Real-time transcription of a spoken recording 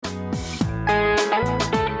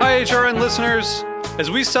HRN listeners.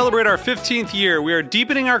 As we celebrate our 15th year, we are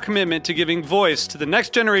deepening our commitment to giving voice to the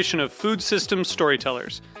next generation of food systems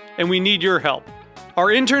storytellers, and we need your help. Our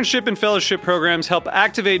internship and fellowship programs help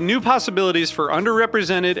activate new possibilities for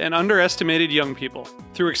underrepresented and underestimated young people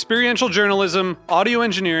through experiential journalism, audio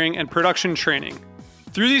engineering, and production training.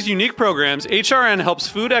 Through these unique programs, HRN helps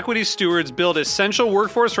food equity stewards build essential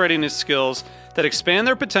workforce readiness skills that expand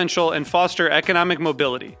their potential and foster economic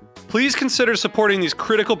mobility. Please consider supporting these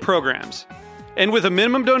critical programs. And with a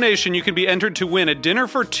minimum donation, you can be entered to win a dinner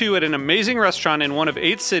for two at an amazing restaurant in one of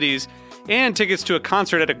 8 cities and tickets to a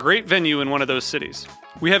concert at a great venue in one of those cities.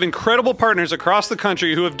 We have incredible partners across the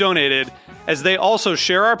country who have donated, as they also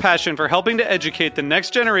share our passion for helping to educate the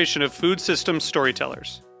next generation of food systems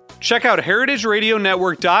storytellers. Check out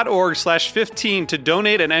heritageradionetwork.org/15 to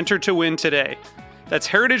donate and enter to win today. That's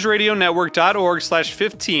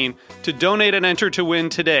heritageradionetwork.org/15 to donate and enter to win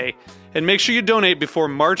today. And make sure you donate before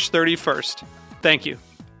March 31st. Thank you.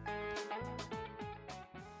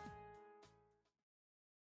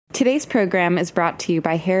 Today's program is brought to you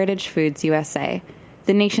by Heritage Foods USA,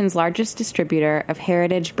 the nation's largest distributor of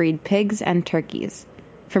heritage breed pigs and turkeys.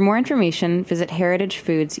 For more information, visit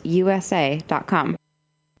heritagefoodsusa.com.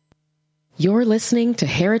 You're listening to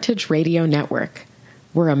Heritage Radio Network.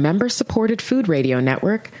 We're a member-supported food radio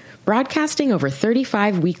network broadcasting over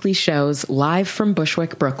 35 weekly shows live from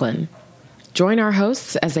Bushwick, Brooklyn. Join our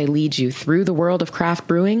hosts as they lead you through the world of craft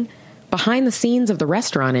brewing, behind the scenes of the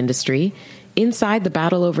restaurant industry, inside the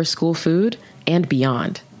battle over school food, and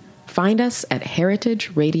beyond. Find us at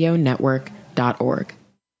heritageradionetwork.org.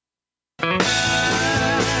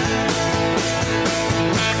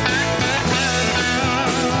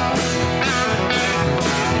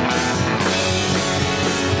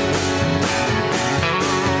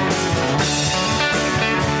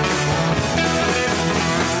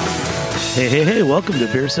 Hey, welcome to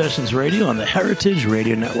Beer Sessions Radio on the Heritage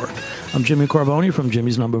Radio Network. I'm Jimmy Carboni from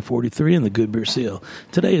Jimmy's Number 43 and the Good Beer Seal.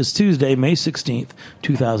 Today is Tuesday, May 16th,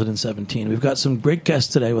 2017. We've got some great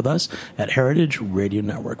guests today with us at Heritage Radio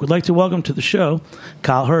Network. We'd like to welcome to the show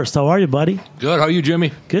Kyle Hurst. How are you, buddy? Good. How are you,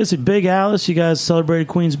 Jimmy? Good. So Big Alice, you guys celebrated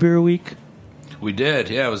Queen's Beer Week? We did.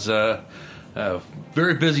 Yeah, it was a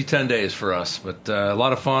very busy 10 days for us, but a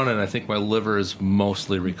lot of fun, and I think my liver is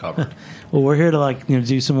mostly recovered. Well, we're here to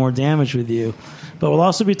do some more damage with you, but we'll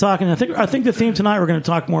also be talking. I think the theme tonight, we're going to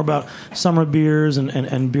talk more about summer beers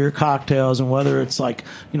and beer cocktails, and whether it's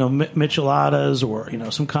micheladas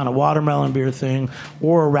or some kind of watermelon beer thing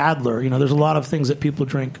or a radler. There's a lot of things that people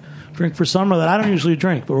drink for summer that I don't usually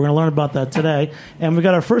drink, but we're going to learn about that today. And we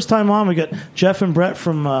got our first time on. We got Jeff and Brett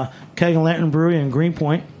from Keg Lantern Brewing in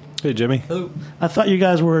Greenpoint. Hey, Jimmy. Hello. I thought you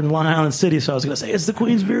guys were in Long Island City, so I was going to say it's the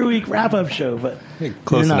Queens Beer Week wrap-up show, but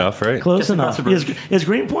close enough, right? Close enough. Is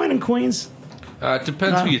Greenpoint in Queens? It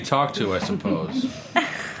depends who you talk to, I suppose.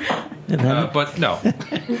 But no.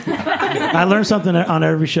 I learned something on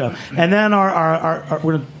every show. And then we're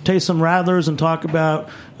going to taste some Radlers and talk about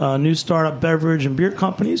new startup beverage and beer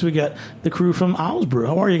companies. We got the crew from Alice Brew.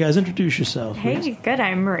 How are you guys? Introduce yourselves. Hey, good.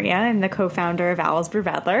 I'm Maria. I'm the co-founder of Alice Brew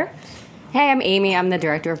Radler. Hey, I'm Amy. I'm the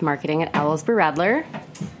director of marketing at Alice Brett Taylor.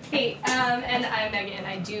 Hey, and I'm Megan.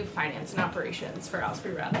 I do finance and operations for Alice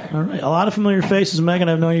Brett Taylor. All right. A lot of familiar faces. Megan,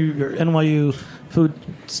 I've known you're NYU Food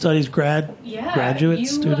Studies graduate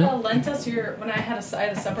student. You lent us when I had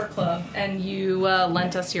a supper club, and you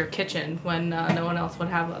lent us your kitchen when no one else would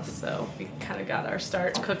have us. So we kind of got our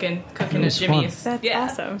start cooking at Jimmy's. That's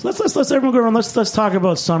awesome. So let's everyone go around. Let's talk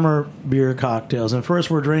about summer beer cocktails. And first,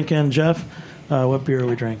 we're drinking, Jeff. What beer are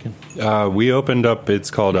we drinking? We opened up, it's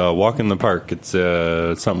called Walk in the Park. It's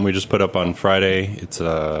something we just put up on Friday. It's,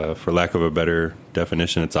 for lack of a better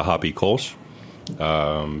definition, it's a hoppy Kolsch.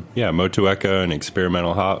 Motueka, an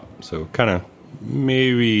experimental hop. So kind of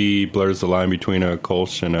maybe blurs the line between a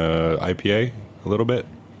Kolsch and a IPA a little bit.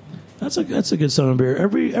 That's a good summer beer.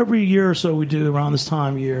 Every year or so we do around this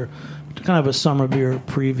time of year kind of a summer beer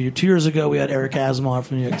preview. 2 years ago we had Eric Asimov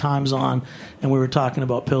from the New York Times on, and we were talking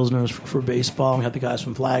about Pilsners for baseball. We had the guys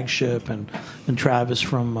from Flagship and Travis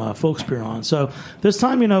from Folks Beer on. So this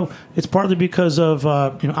time, it's partly because of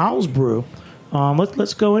Owl's Brew.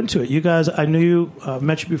 Let's go into it. You guys, I knew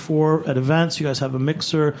met you before at events. You guys have a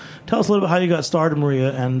mixer. Tell us a little bit how you got started,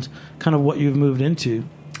 Maria, and kind of what you've moved into.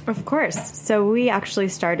 Of course. So we actually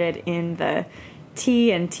started in the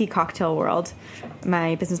tea and tea cocktail world.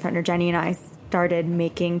 My business partner Jenny and I started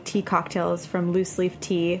making tea cocktails from loose leaf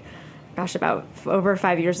tea, about over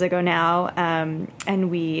 5 years ago now,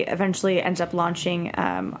 and we eventually ended up launching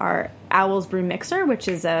our Owl's Brew mixer, which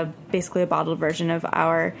is basically a bottled version of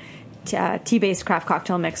our tea-based craft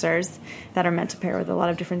cocktail mixers that are meant to pair with a lot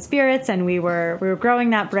of different spirits, and we were growing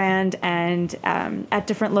that brand and at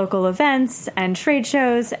different local events and trade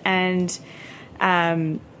shows, and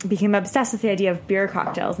became obsessed with the idea of beer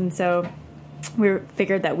cocktails. And so we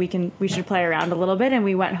figured that we should play around a little bit, and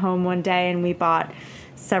we went home one day and we bought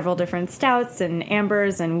several different stouts and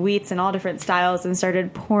ambers and wheats and all different styles, and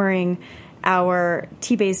started pouring our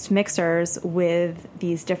tea-based mixers with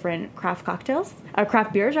these different craft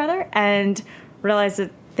beers rather, and realized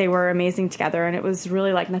that they were amazing together. And it was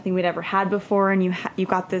really like nothing we'd ever had before, and you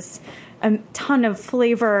got this ton of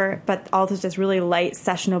flavor, but also just really light,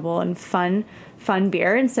 sessionable, and fun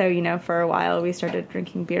beer. And so, for a while we started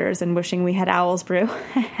drinking beers and wishing we had Alice Brew.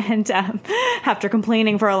 And after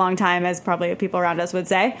complaining for a long time, as probably people around us would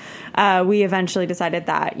say, we eventually decided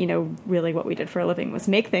that, really what we did for a living was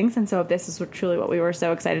make things. And so if this is truly what we were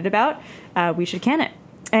so excited about, we should can it.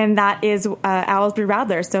 And that is Alice Brew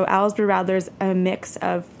Radler. So Alice Brew Radler is a mix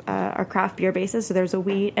of our craft beer bases. So there's a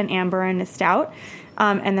wheat, an amber, and a stout.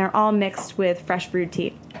 And they're all mixed with fresh brewed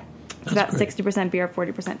tea. It's about 60% beer,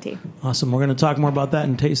 40% tea. Awesome. We're going to talk more about that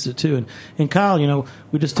and taste it too. And Kyle,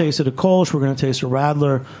 we just tasted a Kolsch. We're going to taste a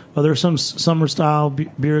Radler. Are there some summer style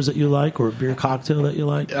beers that you like, or a beer cocktail that you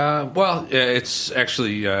like? It's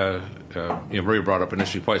actually Maria brought up an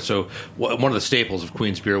interesting point. So one of the staples of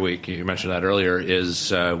Queen's Beer Week, you mentioned that earlier,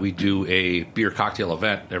 is we do a beer cocktail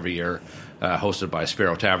event every year. Hosted by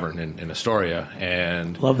Sparrow Tavern in Astoria,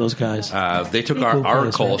 and love those guys. They took our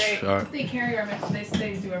Kolsch. They carry our mix.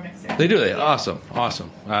 They do our mix. They do. Awesome.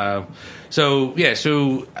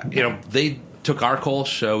 They took our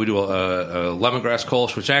Kolsch. We do a lemongrass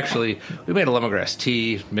Kolsch, which actually we made a lemongrass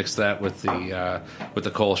tea, mixed that with the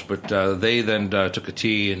Kolsch. But they then took a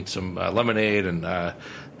tea and some lemonade and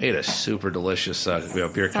made a super delicious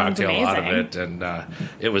beer cocktail amazing. out of it, and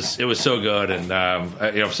it was so good. And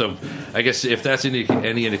so I guess if that's any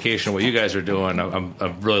indication of what you guys are doing,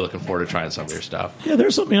 I'm really looking forward to trying some of your stuff. Yeah,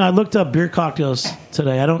 there's something. I looked up beer cocktails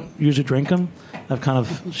today. I don't usually drink them. I've kind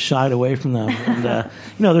of shied away from them. And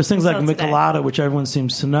there's things like Michelada, which everyone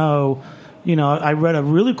seems to know. I read a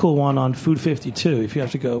really cool one on Food 52. If you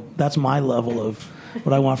have to go, that's my level of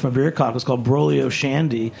what I want from a beer cocktail. It's called Brolio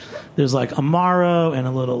Shandy. There's like Amaro and a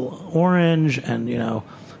little orange and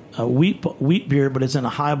a wheat beer, but it's in a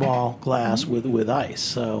highball glass with ice.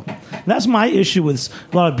 So that's my issue with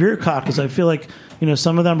a lot of beer cocktails. I feel like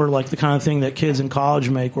some of them are like the kind of thing that kids in college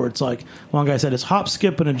make, where it's like one guy said it's hop,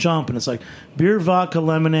 skip, and a jump, and it's like beer, vodka,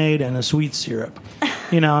 lemonade, and a sweet syrup.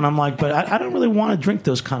 And I'm like, but I don't really want to drink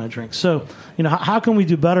those kind of drinks. So how can we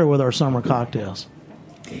do better with our summer cocktails?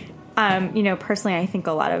 Personally, I think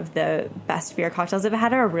a lot of the best beer cocktails I've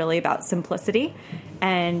had are really about simplicity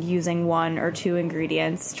and using one or two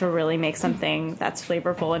ingredients to really make something that's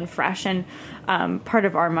flavorful and fresh. And part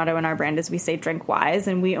of our motto in our brand is we say drink wise,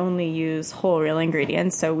 and we only use whole real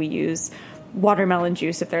ingredients. So we use watermelon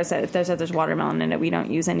juice if there's watermelon in it. We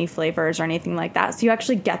don't use any flavors or anything like that. So you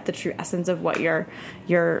actually get the true essence of what you're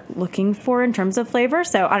looking for in terms of flavor.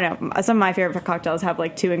 So I don't know. Some of my favorite cocktails have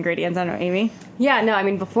like two ingredients. I don't know, Amy. Yeah, no. I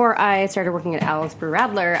mean, before I started working at Alice Brew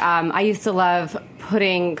Radler, I used to love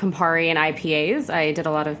putting Campari in IPAs. I did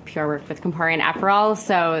a lot of PR work with Campari and Aperol.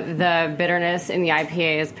 So the bitterness in the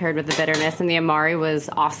IPA is paired with the bitterness in the Amari was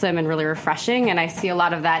awesome and really refreshing. And I see a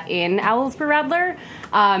lot of that in Alice Brew Radler.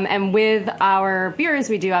 And with our beers,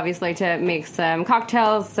 we do obviously to make some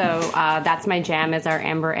cocktails. So that's my jam is our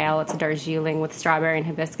amber ale. It's a Darjeeling with strawberry and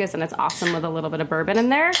hibiscus, and it's awesome with a little bit of bourbon in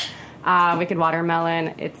there. Wicked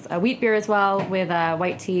watermelon. It's a wheat beer as well with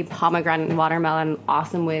white tea, pomegranate, and watermelon.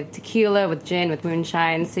 Awesome with tequila, with gin, with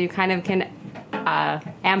moonshine. So you kind of can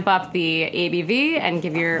amp up the ABV and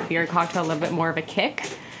give your beer cocktail a little bit more of a kick.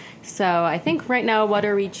 So I think right now, what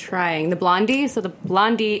are we trying? The Blondie. So the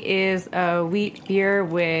Blondie is a wheat beer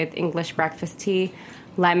with English breakfast tea,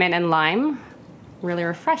 lemon, and lime. Really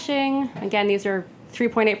refreshing. Again, these are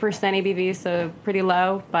 3.8% ABV, so pretty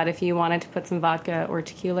low. But if you wanted to put some vodka or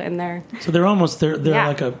tequila in there. So they're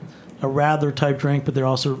like a Radler type drink, but they're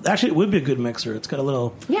also... Actually, it would be a good mixer. It's got a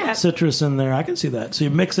little citrus in there. I can see that. So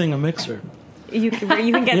you're mixing a mixer. You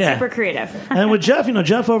can get super creative. And with Jeff,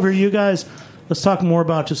 Jeff over here, you guys... Let's talk more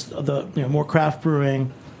about just the more craft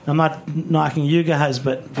brewing. I'm not knocking you guys,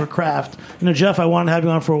 but for craft, Jeff, I wanted to have you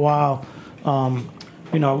on for a while.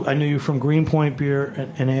 I knew you from Greenpoint Beer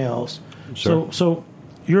and Ales. Sure. So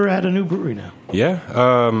you're at a new brewery now. Yeah.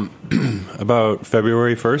 About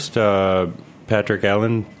February 1st, Patrick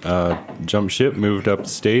Allen jumped ship, moved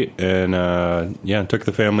upstate, and took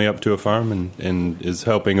the family up to a farm and is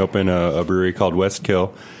helping open a brewery called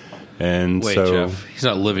Westkill. And Wait, so, Jeff, he's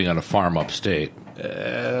not living on a farm upstate.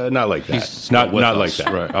 Not like that. He's not with like us.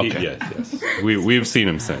 that. Right, okay. Yes. We've seen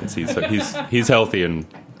him since. He's healthy and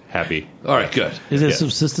happy. All right, good. Is it a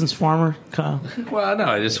subsistence farmer, Kyle? Well,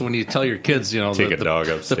 no, just when you tell your kids, Take a dog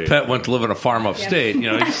the upstate. pet went to live in a farm upstate,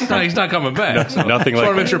 he's not coming back. So Nothing just like want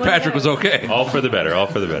to make that. sure Patrick was okay. All for the better.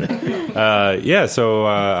 So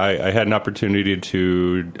I had an opportunity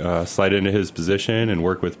to slide into his position and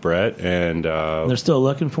work with Brett, and They're still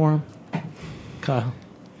looking for him, Kyle.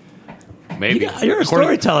 Maybe. You're a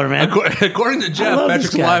storyteller, man. According to I Jeff, love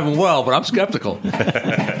Patrick's this guy. alive and well, but I'm skeptical.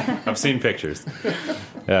 I've seen pictures.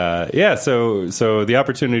 So the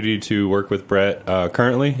opportunity to work with Brett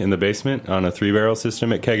currently in the basement on a 3-barrel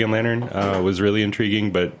system at Keg Lantern was really intriguing,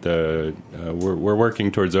 but we're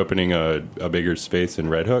working towards opening a bigger space in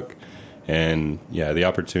Red Hook. And, the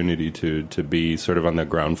opportunity to be sort of on the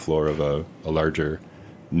ground floor of a larger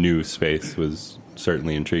new space was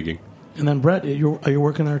certainly intriguing. And then Brett, are you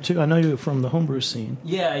working there too? I know you from the homebrew scene.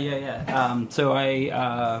 Yeah. So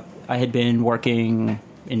I had been working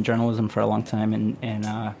in journalism for a long time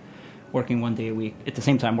and working 1 day a week. At the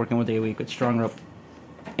same time, working 1 day a week with Strong Rope.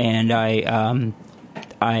 And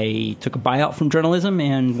I took a buyout from journalism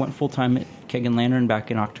and went full time at Keg and Lantern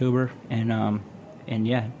back in October. And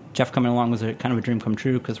Jeff coming along was kind of a dream come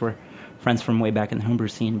true because we're friends from way back in the homebrew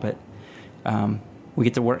scene. But we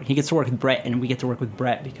get to work. He gets to work with Brett, and we get to work with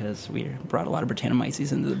Brett because we brought a lot of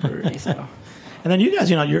Brettanomyces into the brewery. So, and then you guys,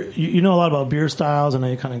 you know a lot about beer styles, and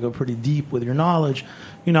you kind of go pretty deep with your knowledge.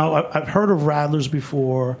 I've heard of Radlers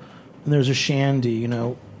before, and there's a Shandy.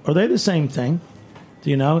 Are they the same thing? Do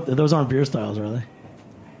you know? Those aren't beer styles, are they?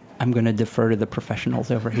 I'm going to defer to the professionals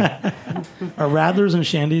over here. Are Radlers and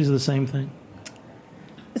Shandies the same thing?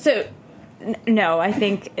 So, no, I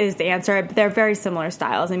think is the answer. They're very similar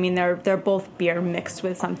styles. I mean, they're both beer mixed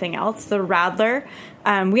with something else. The Radler,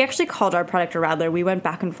 we actually called our product a Radler. We went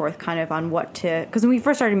back and forth kind of on what to, because when we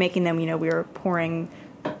first started making them, we were pouring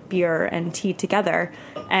beer and tea together,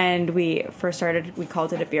 and we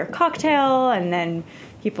called it a beer cocktail, and then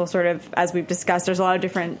people sort of, as we've discussed, there's a lot of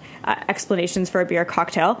different explanations for a beer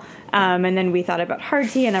cocktail, and then we thought about hard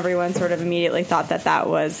tea, and everyone sort of immediately thought that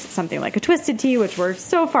was something like a twisted tea, which we're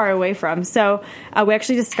so far away from. So we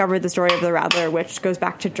actually discovered the story of the Radler, which goes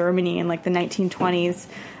back to Germany in like the 1920s.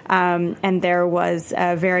 And there was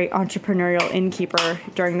a very entrepreneurial innkeeper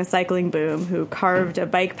during the cycling boom who carved a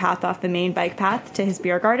bike path off the main bike path to his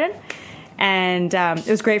beer garden. And it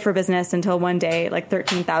was great for business until one day, like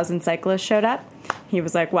 13,000 cyclists showed up. He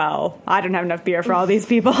was like, well, I don't have enough beer for all these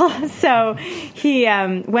people. So he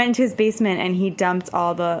went into his basement and he dumped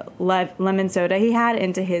all the lemon soda he had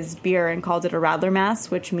into his beer and called it a Radler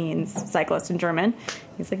Mass, which means cyclist in German.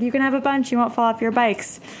 He's like, you can have a bunch, you won't fall off your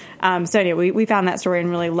bikes. So anyway, we found that story and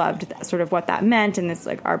really loved sort of what that meant. And it's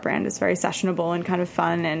like, our brand is very sessionable and kind of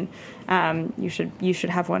fun. And you should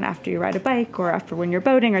have one after you ride a bike or after when you're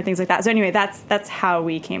boating or things like that. So anyway, that's how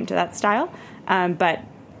we came to that style. But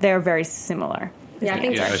they're very similar. Yeah, I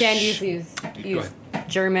think Shandies use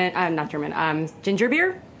ginger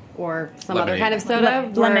beer or some Lemonade. other kind of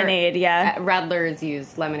soda. Lemonade, yeah. Radlers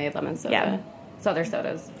use lemonade, lemon soda. Yeah. So other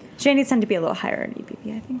sodas. Shandies tend to be a little higher in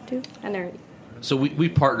EBV, I think, too. And they're... So we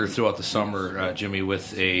partnered throughout the summer, Jimmy,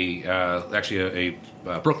 with a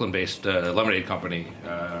Brooklyn-based lemonade company,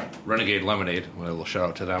 Renegade Lemonade. A little shout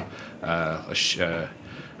out to them.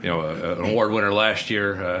 An award winner last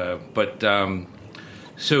year.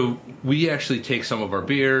 So we actually take some of our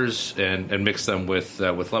beers and mix them with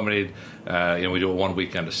lemonade. We do it 1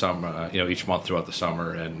 weekend of summer, each month throughout the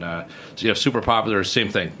summer, and super popular. Same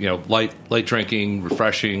thing, light drinking,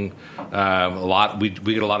 refreshing. We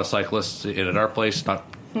get a lot of cyclists in at our place, not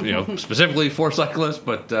specifically for cyclists,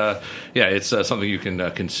 but it's something you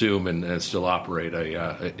can consume and still operate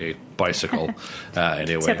a bicycle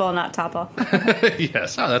anyway. Tipple, not topple.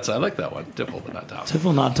 Yes, I like that one. Tipple, but not topple.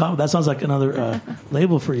 Tipple, not topple. That sounds like another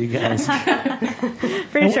label for you guys.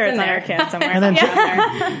 Pretty sure it's on our can somewhere. And then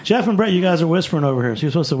Jeff and Brett, you guys are whispering over here. So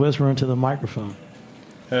you're supposed to whisper into the microphone.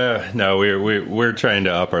 No, we're trying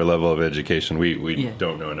to up our level of education. We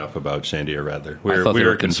don't know enough about Shandy or Radler. I thought they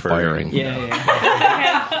were conspiring.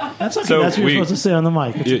 Yeah. That's okay. So that's what you're supposed to say on the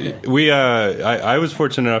mic. It's okay. I was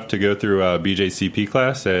fortunate enough to go through a BJCP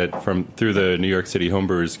class through the New York City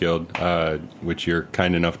Homebrewers Guild, which you're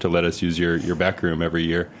kind enough to let us use your back room every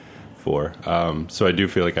year for. So I do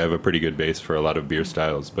feel like I have a pretty good base for a lot of beer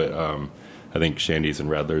styles, but I think Shandies and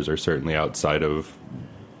Radlers are certainly outside of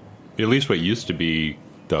at least what used to be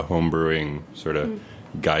the homebrewing sort of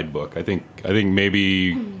guidebook. I think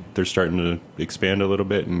maybe they're starting to expand a little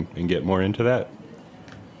bit and get more into that.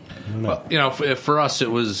 Well, for us, it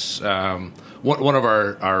was one of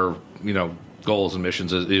our goals and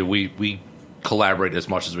missions is we collaborate as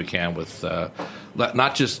much as we can with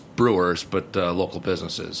not just brewers but local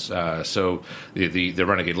businesses. So the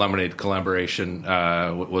Renegade Lemonade collaboration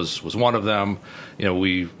was one of them.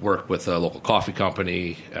 We work with a local coffee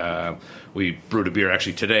company. We brewed a beer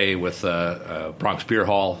actually today with Bronx Beer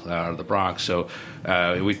Hall out of the Bronx. So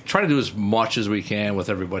we try to do as much as we can with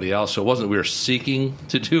everybody else. So it wasn't we were seeking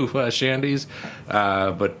to do shandies,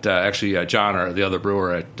 but actually John, the other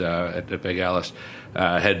brewer at Big Alice,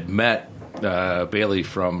 had met Bailey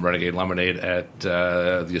from Renegade Lemonade at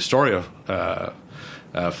the Astoria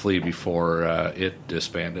flea before it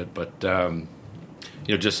disbanded. But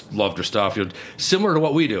just loved her stuff. Similar to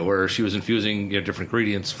what we do, where she was infusing different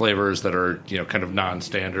ingredients, flavors that are kind of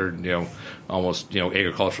non-standard, almost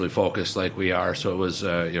agriculturally focused like we are. So it was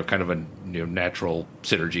kind of a natural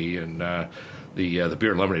synergy, and the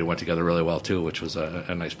beer and lemonade went together really well too, which was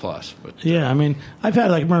a nice plus. But yeah, I mean, I've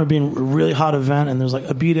had I remember being a really hot event, and there's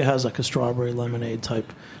Abita has a strawberry lemonade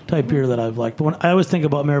type beer that I've liked. But I always think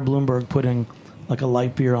about Mayor Bloomberg putting a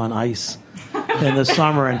light beer on ice in the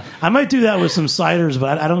summer, and I might do that with some ciders,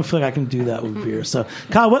 but I don't feel like I can do that with beer. So,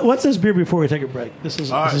 Kyle, what's this beer before we take a break? This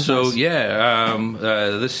is nice. This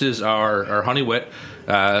is our Honey Wit.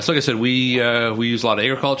 So like I said, we use a lot of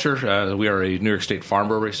agriculture. We are a New York State farm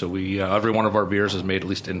brewery, so every one of our beers is made at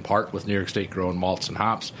least in part with New York State grown malts and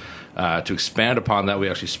hops. To expand upon that, we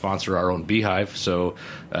actually sponsor our own beehive. So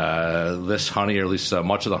this honey, or at least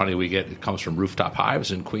much of the honey we get, it comes from rooftop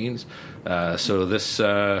hives in Queens. So this,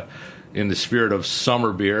 in the spirit of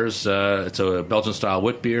summer beers, it's a Belgian-style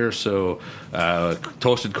wit beer. So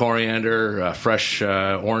toasted coriander, fresh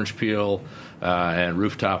orange peel, and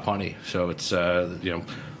rooftop honey. So it's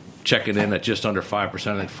checking in at just under 5%,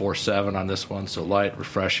 I think 4.7 on this one. So light,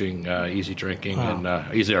 refreshing, easy drinking,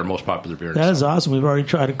 and easily our most popular beer. That is awesome. We've already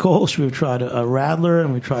tried a Kolsch, we've tried a Radler,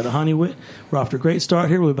 and we've tried a Honey Wit. We're off to a great start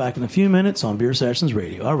here. We'll be back in a few minutes on Beer Sessions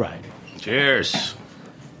Radio. All right. Cheers.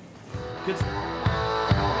 Good.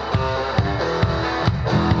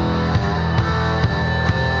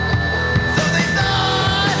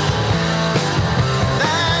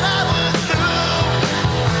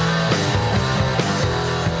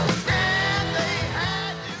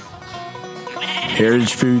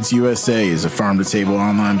 Heritage Foods USA is a farm-to-table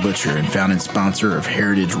online butcher and founding sponsor of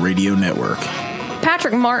Heritage Radio Network.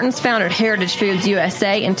 Patrick Martins founded Heritage Foods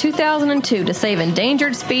USA in 2002 to save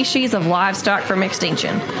endangered species of livestock from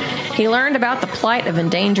extinction. He learned about the plight of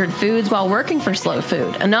endangered foods while working for Slow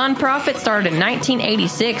Food, a nonprofit started in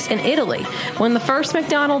 1986 in Italy when the first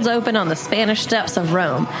McDonald's opened on the Spanish steps of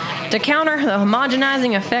Rome. To counter the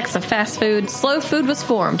homogenizing effects of fast food, Slow Food was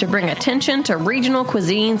formed to bring attention to regional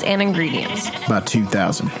cuisines and ingredients. By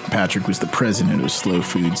 2000, Patrick was the president of Slow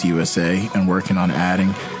Foods USA and working on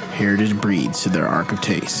adding heritage breeds to their arc of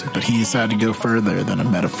taste, but he decided to go further than a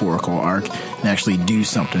metaphorical arc and actually do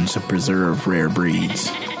something to preserve rare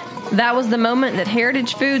breeds. That was the moment that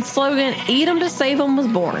Heritage Foods' slogan, Eat 'em to Save 'em, was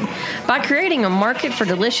born. By creating a market for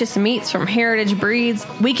delicious meats from heritage breeds,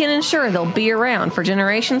 we can ensure they'll be around for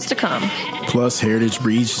generations to come. Plus, heritage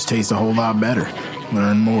breeds just taste a whole lot better.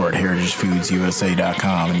 Learn more at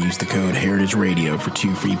heritagefoodsusa.com and use the code Heritage Radio for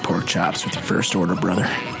 2 free pork chops with your first order, brother.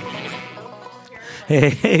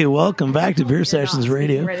 Hey, welcome back to Beer Sessions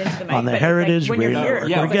Radio on the Heritage Radio Network.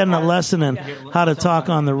 We're getting a lesson in how to talk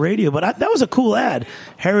on the radio, but that was a cool ad.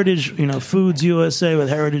 Heritage, Foods USA with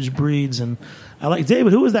heritage breeds, and I like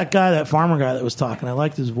David. Who was that guy, that farmer guy that was talking? I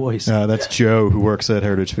liked his voice. That's Joe, who works at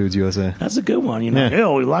Heritage Foods USA. That's a good one. Hey,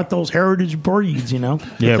 we like those heritage breeds. Yeah,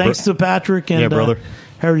 thanks to Patrick and brother.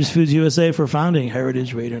 Heritage Foods USA for founding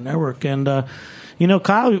Heritage Radio Network. And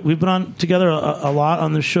Kyle, we've been on together a lot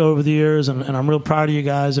on this show over the years, and I'm real proud of you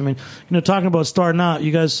guys. I mean, talking about starting out,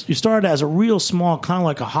 you started as a real small, kind of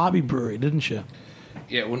like a hobby brewery, didn't you?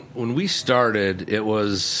 Yeah, when we started, it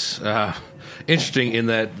was interesting in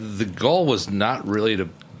that the goal was not really to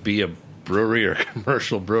be a brewery or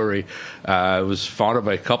commercial brewery. It was founded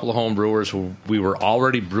by a couple of home brewers who we were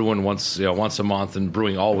already brewing once a month and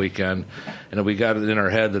brewing all weekend. And we got it in our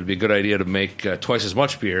head that it'd be a good idea to make twice as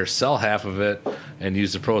much beer, sell half of it, and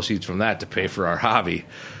use the proceeds from that to pay for our hobby.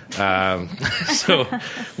 So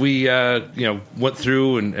we went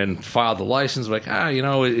through and filed the license.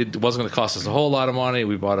 It wasn't going to cost us a whole lot of money.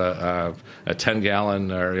 We bought a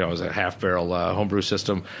 10-gallon, or it was a half-barrel homebrew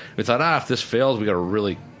system. We thought, if this fails, we got a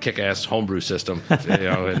really kick-ass homebrew system,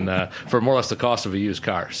 and for more or less the cost of a used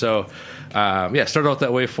car. So started out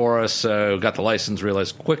that way for us. Got the license,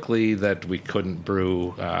 realized quickly that we couldn't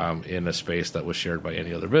brew in a space that was shared by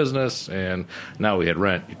any other business, and now we had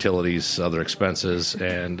rent, utilities, other expenses,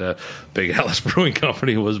 and Big Alice Brewing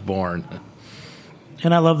Company was born.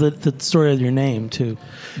 And I love the story of your name too.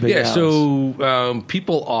 Big Alice. So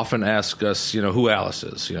people often ask us, who Alice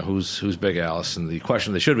is, who's Big Alice, and the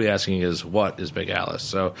question they should be asking is, what is Big Alice?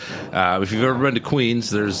 So if you've ever been to Queens,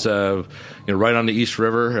 there's right on the East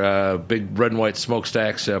River, big red and white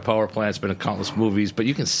smokestacks, power plants, been in countless movies, but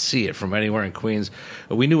you can see it from anywhere in Queens.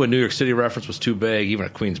 We knew a New York City reference was too big, even a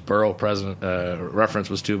Queensboro reference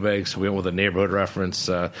was too big, so we went with a neighborhood reference.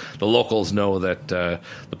 The locals know that the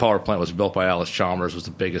power plant was built by Alice Chalmers, was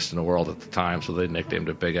the biggest in the world at the time, so they nicknamed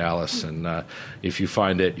it Big Alice, and if you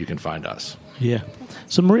find it, you can find us. Yeah.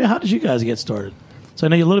 So, Maria, how did you guys get started? So I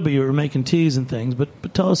know a little bit you were making teas and things,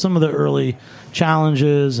 but tell us some of the early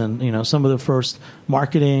challenges and, some of the first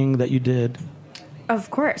marketing that you did. Of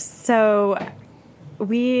course. So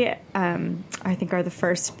we, I think, are the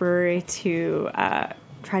first brewery to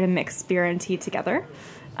try to mix beer and tea together.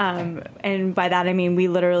 And by that, I mean we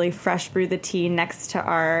literally fresh brew the tea next to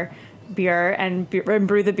our beer and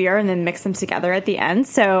brew the beer and then mix them together at the end.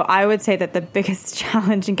 So I would say that the biggest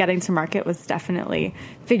challenge in getting to market was definitely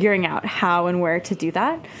figuring out how and where to do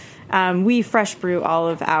that. We fresh brew all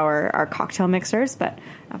of our cocktail mixers, but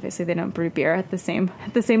obviously they don't brew beer at the same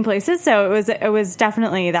places. So it was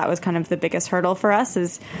definitely, that was kind of the biggest hurdle for us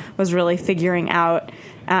was really figuring out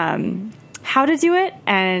how to do it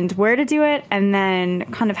and where to do it, and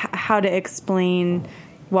then kind of how to explain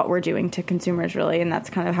what we're doing to consumers, really. And that's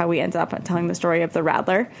kind of how we ended up telling the story of the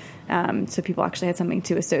Radler. So people actually had something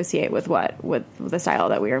to associate with the style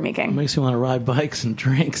that we were making. It makes you want to ride bikes and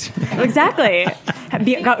drinks. Exactly.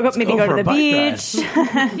 Maybe go to the beach.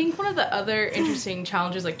 I think one of the other interesting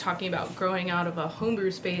challenges, like talking about growing out of a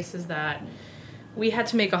homebrew space, is that we had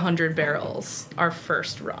to make 100 barrels our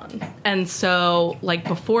first run. And so, like,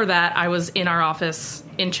 before that, I was in our office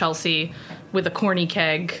in Chelsea with a corny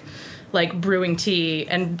keg, like brewing tea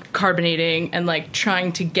and carbonating and like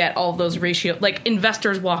trying to get all of those ratios. Like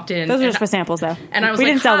investors walked in. Those are just for samples, though. And I was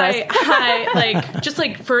didn't sell those. Hi, like just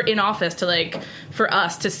like for in office to like for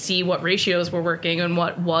us to see what ratios were working and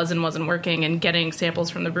what was and wasn't working, and getting samples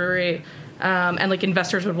from the brewery. And like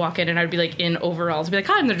investors would walk in and I'd be like in overalls, I'd be like,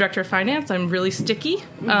 hi, I'm the director of finance. I'm really sticky.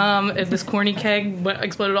 This corny keg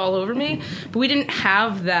exploded all over me. But we didn't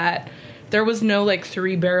have that. There was no like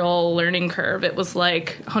 3-barrel learning curve. It was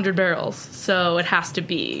like 100 barrels. So it has to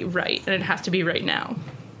be right, and it has to be right now.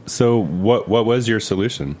 So what was your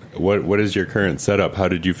solution? What is your current setup? How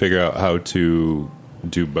did you figure out how to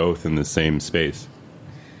do both in the same space?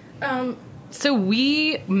 So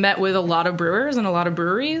we met with a lot of brewers and a lot of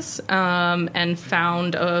breweries, and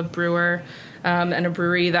found a brewer and a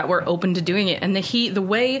brewery that were open to doing it. And the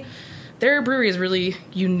way their brewery is really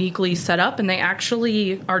uniquely set up, and they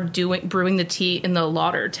actually are brewing the tea in the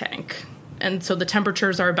lauter tank. And so the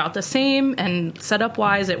temperatures are about the same, and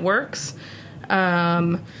setup-wise, it works.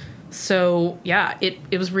 So, yeah,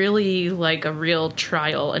 it was really like a real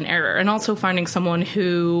trial and error. And also finding someone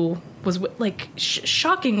who was, like,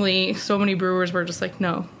 shockingly, so many brewers were just like,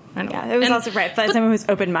 no, I know. Yeah, it was also right. But someone who's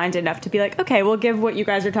open-minded enough to be like, okay, we'll give what you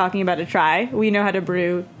guys are talking about a try. We know how to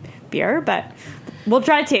brew beer, but we'll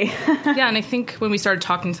try tea. Yeah, and I think when we started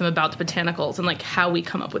talking to him about the botanicals and like how we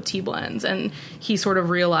come up with tea blends, and he sort of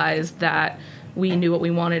realized that we knew what we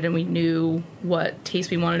wanted and we knew what taste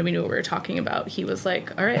we wanted and we knew what we were talking about, he was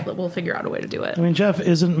like, all right, we'll figure out a way to do it. I mean, Jeff,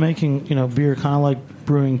 isn't making beer kind of like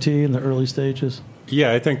brewing tea in the early stages?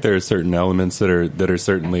 Yeah, I think there are certain elements that are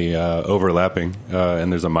certainly overlapping, and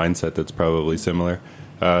there's a mindset that's probably similar.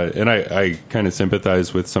 And I kind of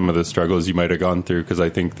sympathize with some of the struggles you might have gone through, because I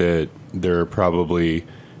think that there are probably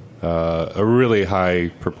a really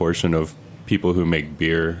high proportion of people who make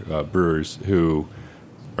beer, brewers, who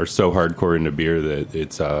are so hardcore into beer that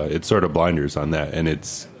it's sort of blinders on that, and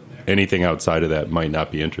it's anything outside of that might not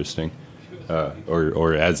be interesting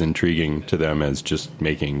or as intriguing to them as just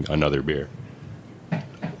making another beer.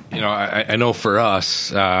 I know for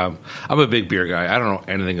us, I'm a big beer guy. I don't know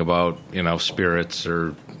anything about, spirits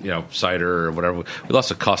or, cider or whatever. We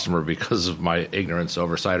lost a customer because of my ignorance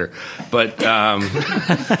over cider. But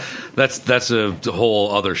that's a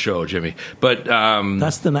whole other show, Jimmy. But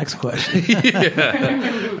that's the next question.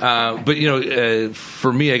 Yeah. But,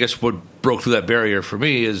 for me, I guess what broke through that barrier for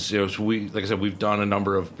me is, like I said, we've done a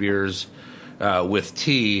number of beers with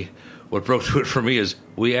tea. What broke through it for me is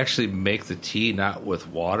we actually make the tea not with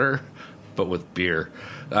water, but with beer.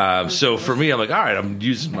 So for me, I'm like, all right, I'm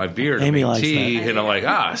using my beer to make tea, and I'm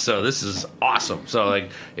like, so this is awesome. So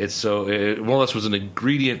like, it more or less was an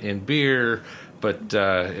ingredient in beer but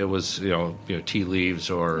it was tea leaves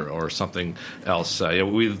or something else.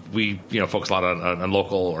 We focus a lot on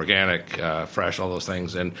local, organic, fresh, all those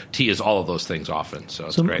things, and tea is all of those things often. So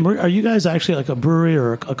it's great. Are you guys actually like a brewery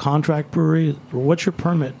or a contract brewery? Or what's your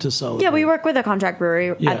permit to sell? Yeah, we work with a contract brewery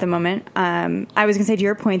at the moment. I was going to say, to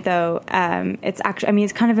your point though, it's actually, I mean,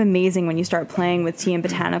 it's kind of amazing when you start playing with tea and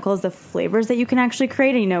botanicals, the flavors that you can actually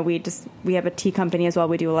create. And, we have a tea company as well.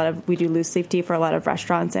 We do loose leaf tea for a lot of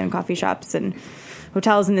restaurants and coffee shops and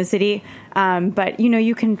hotels in the city. But,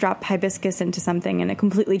 you can drop hibiscus into something and it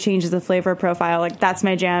completely changes the flavor profile. Like, that's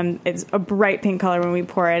my jam. It's a bright pink color when we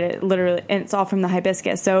pour it. And it's all from the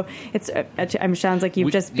hibiscus. So it sounds like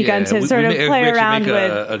you've just begun to sort of play around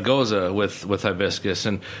with a goza with hibiscus.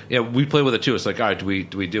 And, we play with it too. It's like, all right, do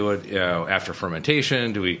we do it after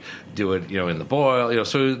fermentation? Do we do it, in the boil?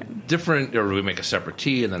 So different, or do we make a separate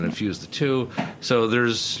tea and then infuse the two? So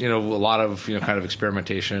there's, a lot of, kind of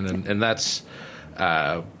experimentation, and that's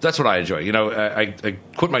what I enjoy. I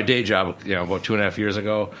quit my day job, about 2.5 years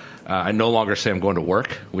ago. I no longer say I'm going to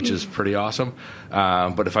work, which is pretty awesome.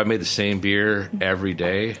 But if I made the same beer every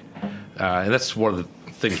day, and that's one of the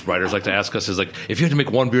things writers like to ask us is like, if you had to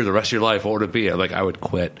make one beer the rest of your life, what would it be? I would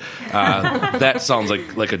quit. That sounds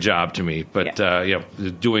like a job to me. But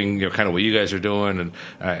doing kind of what you guys are doing,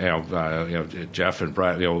 and Jeff and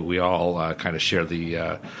Brett, we all kind of share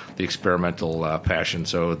the experimental passion.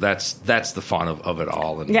 So that's the fun of it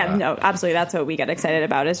all. And, absolutely. That's what we get excited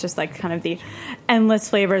about. It's just like kind of the endless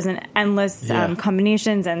flavors and endless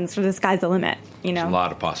combinations, and sort of the sky's the limit. There's a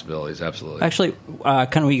lot of possibilities. Absolutely. Actually,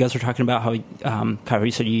 kind of what you guys were talking about, how Kyle,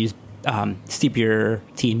 you said you use steep your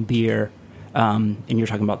tea in beer, and you're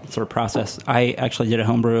talking about the sort of process. I actually did a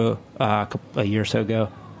homebrew a year or so ago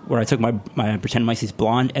where I took my Brettanomyces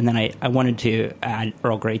blonde, and then I wanted to add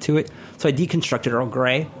Earl Grey to it. So I deconstructed Earl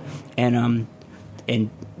Grey and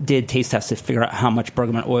did taste tests to figure out how much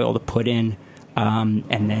bergamot oil to put in. And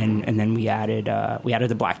then we added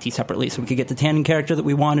the black tea separately, so we could get the tannin character that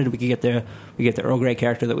we wanted. We could get the Earl Grey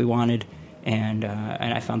character that we wanted, and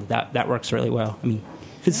I found that works really well. I mean,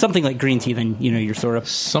 if it's something like green tea, then you're sort of.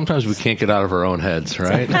 Sometimes we can't get out of our own heads,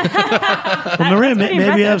 right? Well, Maria,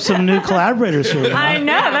 maybe you have some new collaborators here. I know,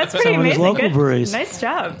 that's pretty amazing. Local breweries. Nice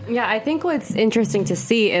job. Yeah, I think what's interesting to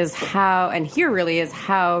see is how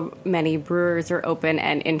many brewers are open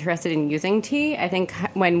and interested in using tea. I think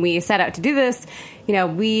when we set out to do this,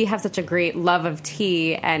 we have such a great love of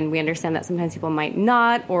tea, and we understand that sometimes people might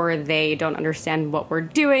not, or they don't understand what we're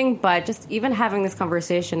doing. But just even having this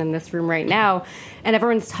conversation in this room right now, and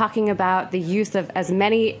everyone's talking about the use of as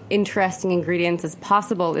many interesting ingredients as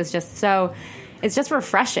possible is just so. It's just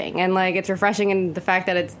refreshing, and it's refreshing in the fact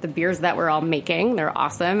that it's the beers that we're all making. They're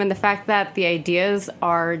awesome, and the fact that the ideas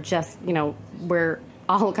are just we're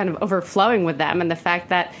all kind of overflowing with them, and the fact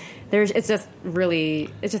that it's just really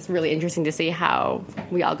interesting to see how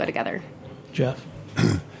we all go together. Jeff,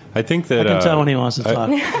 I think that I can tell when he wants to talk.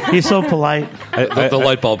 He's so polite. The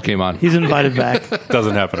light bulb came on. He's invited back.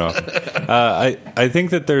 Doesn't happen often. I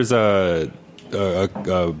think that there's a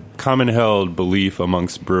common held belief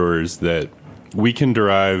amongst brewers that we can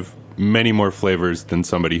derive many more flavors than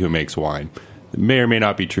somebody who makes wine. It may or may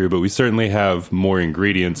not be true, but we certainly have more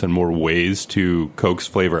ingredients and more ways to coax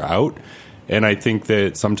flavor out. And I think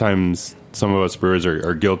that sometimes some of us brewers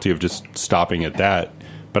are guilty of just stopping at that.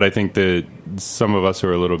 But I think that some of us who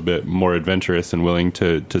are a little bit more adventurous and willing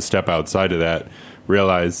to step outside of that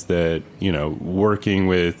realize that, working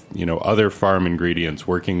with, other farm ingredients,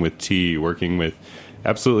 working with tea, working with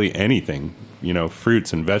absolutely anything,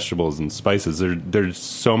 fruits and vegetables and spices, there's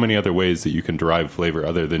so many other ways that you can derive flavor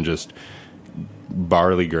other than just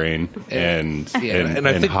barley grain and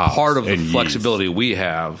I think hops part of the yeast. Flexibility we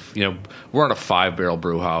have, we're on a 5-barrel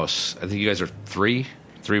brew house. I think you guys are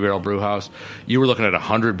 3-barrel brew house. You were looking at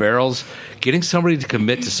 100 barrels. Getting somebody to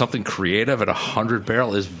commit to something creative at 100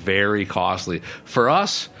 barrel is very costly. For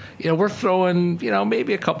us, we're throwing,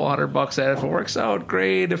 maybe a couple $100 at it. If it works out,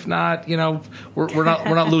 great. If not, we're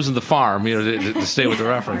not losing the farm, to stay with the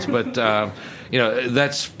reference. But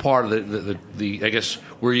that's part of the I guess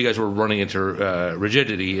where you guys were running into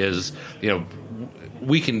rigidity is,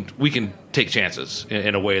 we can take chances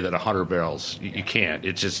in a way that 100 barrels you can't.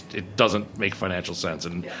 It doesn't make financial sense,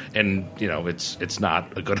 and it's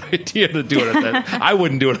not a good idea to do it at that. I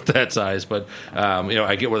wouldn't do it at that size, but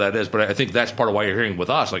I get where that is. But I think that's part of why you're hearing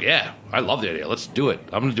with us. Like, yeah, I love the idea. Let's do it.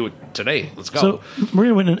 I'm going to do it today. Let's go. So,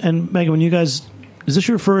 Maria and Megan, when you guys, is this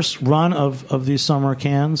your first run of these summer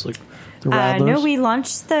cans, like the Radlers? No, we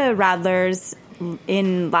launched the Radlers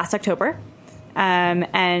in last October.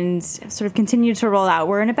 And sort of continue to roll out.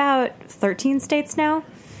 We're in about 13 states now.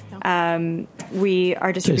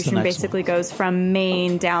 Our distribution basically goes from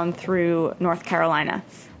Maine down through North Carolina,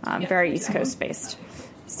 very East Coast based.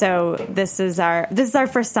 So this is our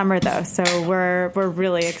first summer though, so we're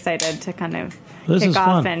really excited to kind of kick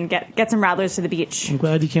off and get some rattlers to the beach. I'm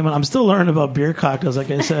glad you came on. I'm still learning about beer cocktails. Like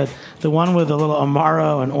I said, the one with a little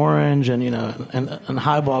Amaro and orange and and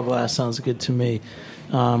highball glass sounds good to me.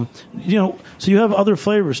 So you have other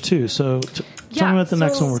flavors too. So tell me about the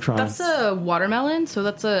next one we're trying. That's a watermelon. So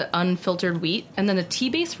that's a unfiltered wheat, and then the tea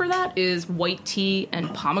base for that is white tea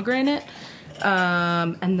and pomegranate.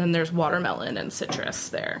 And then there's watermelon and citrus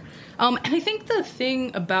there. And I think the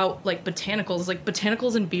thing about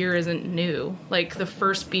botanicals in beer isn't new. Like the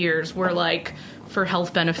first beers were for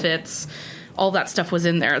health benefits. All that stuff was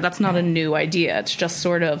in there. That's not a new idea. It's just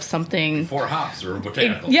sort of something. For hops or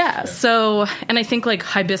botanicals. Yeah. So, and I think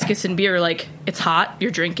hibiscus in beer, it's hot.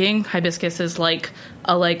 You're drinking. Hibiscus is a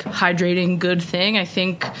hydrating good thing. I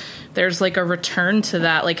think there's a return to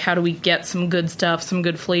that. How do we get some good stuff, some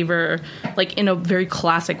good flavor, in a very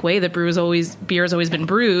classic way that beer has always been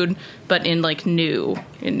brewed, but in new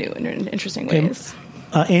and interesting ways.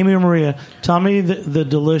 Amy or Maria, tell me the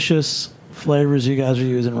delicious flavors you guys are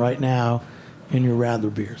using right now in your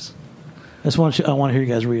Radler beers. I want to hear you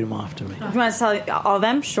guys read them off to me. You want to tell all of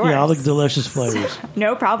them? Sure. Yeah, all the delicious flavors.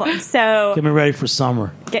 No problem. So get me ready for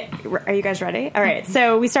summer. Are you guys ready? All right.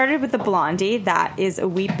 So we started with the Blondie. That is a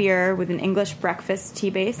wheat beer with an English breakfast tea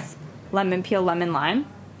base, lemon peel, lemon lime.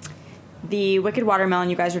 The Wicked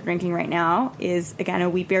Watermelon you guys are drinking right now is, again, a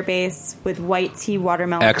wheat beer base with white tea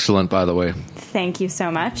watermelon. Excellent, by the way. Thank you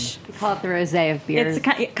so much. We call it the rosé of beer.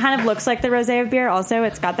 It kind of looks like the rosé of beer. Also,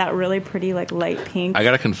 it's got that really pretty, light pink. I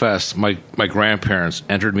got to confess, my grandparents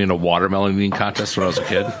entered me in a watermelon eating contest when I was a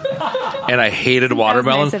kid, and I hated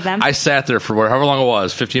watermelon. Nice of them. I sat there for however long it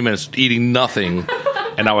was, 15 minutes, eating nothing.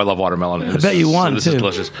 And now I love watermelon. I bet you won, this too. Is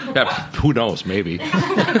delicious. Yeah, who knows? Maybe.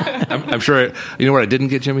 I'm sure. You know what I didn't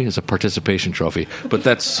get, Jimmy? Is a participation trophy. But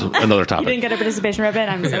that's another topic. You didn't get a participation ribbon?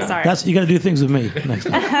 I'm so sorry. You got to do things with me next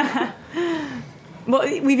time. Well,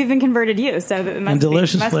 we've even converted you, so it must,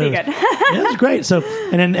 delicious be good. Yeah, that's great. So,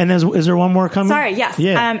 and is there one more coming? Sorry, yes.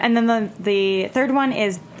 Yeah. And then the third one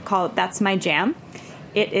is called That's My Jam.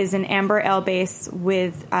 It is an amber ale base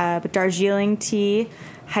with Darjeeling tea,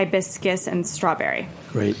 hibiscus, and strawberry.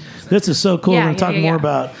 Great. This is so cool. We're going to talk more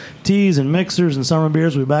about teas and mixers and summer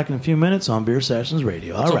beers. We'll be back in a few minutes on Beer Sessions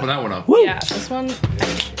Radio. Let's open that one up. Woo! Yeah, this one.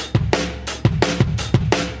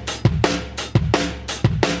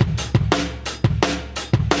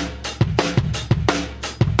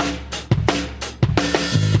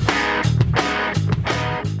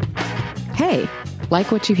 Hey,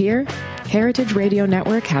 like what you hear? Heritage Radio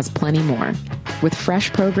Network has plenty more. With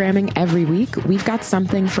fresh programming every week, we've got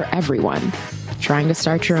something for everyone. Trying to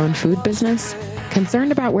start your own food business?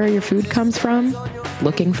 Concerned about where your food comes from?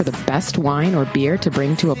 Looking for the best wine or beer to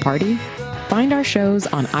bring to a party? Find our shows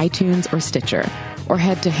on iTunes or Stitcher, or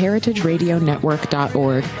head to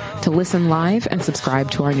heritageradionetwork.org to listen live and subscribe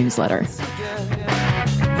to our newsletter.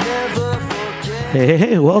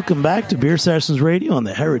 Hey, welcome back to Beer Sessions Radio on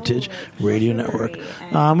the Heritage Radio Network.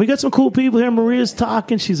 We got some cool people here. Maria's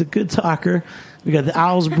talking. She's a good talker. We got the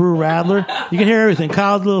Alice Brew Radler. You can hear everything.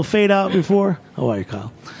 Kyle's a little fade out before. How are you,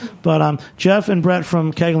 Kyle? But Jeff and Brett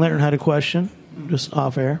from Keg Lantern had a question, just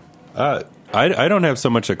off air. I don't have so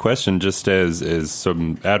much a question, just as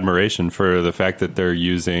some admiration for the fact that they're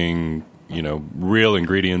using real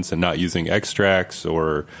ingredients and not using extracts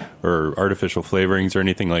or artificial flavorings or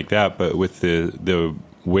anything like that. But with the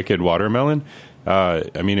Wicked Watermelon,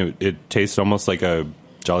 it tastes almost like a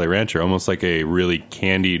Jolly Rancher, almost like a really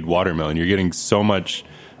candied watermelon. You're getting so much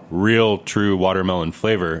real, true watermelon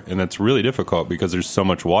flavor, and that's really difficult because there's so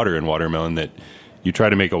much water in watermelon that you try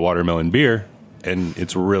to make a watermelon beer, and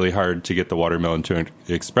it's really hard to get the watermelon to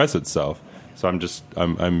express itself. So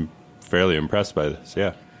I'm fairly impressed by this.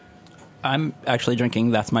 Yeah. I'm actually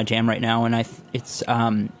drinking That's My Jam right now, and it's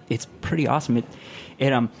pretty awesome.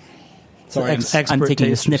 Sorry, I'm taking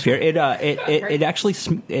a sniff here. It actually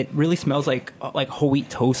it really smells like whole wheat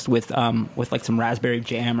toast with some raspberry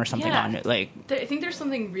jam or something on it. I think there's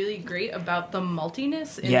something really great about the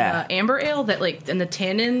maltiness in the amber ale and the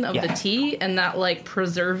tannin of the tea and that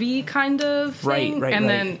preservy kind of thing. Right.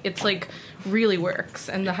 Then it's really works.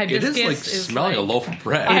 And the hibiscus is smelling a loaf of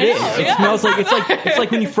bread. It is. It smells like it's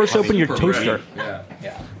like when you first open your toaster.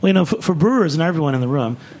 Yeah. Well, for brewers and everyone in the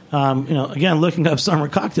room, again, looking up summer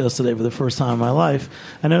cocktails today for the first time in my life,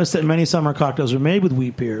 I noticed that many summer cocktails are made with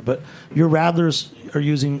wheat beer, but your Radlers are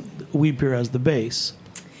using wheat beer as the base.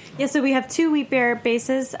 Yeah, so we have 2 wheat beer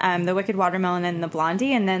bases, the Wicked Watermelon and the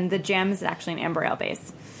Blondie, and then the jam is actually an amber ale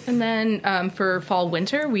base. And then for fall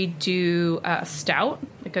winter, we do a stout,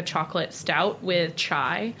 like a chocolate stout with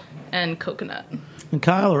chai and coconut. And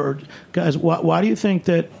Kyle, or guys, why do you think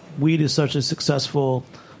that wheat is such a successful,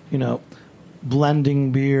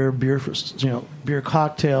 blending beer for beer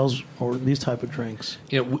cocktails or these type of drinks?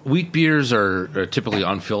 Wheat beers are typically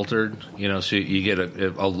unfiltered, so you get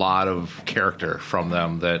a lot of character from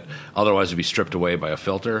them that otherwise would be stripped away by a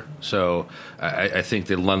filter. So I think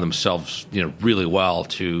they lend themselves, really well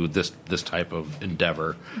to this type of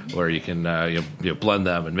endeavor where you can blend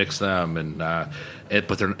them and mix them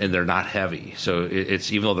but they're not heavy. So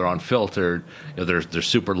it's even though they're unfiltered, they're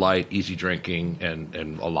super light, easy drinking,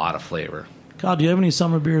 and a lot of flavor. Kyle, do you have any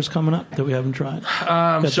summer beers coming up that we haven't tried?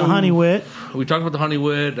 Got the Honey Wit. We talked about the Honey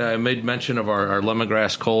Wit. I made mention of our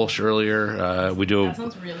lemongrass Kolsch earlier. We do. That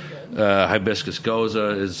sounds really good. Hibiscus Goza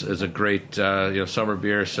is a great summer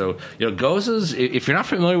beer. So Gozas, if you're not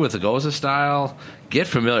familiar with the Goza style, get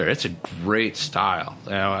familiar. It's a great style.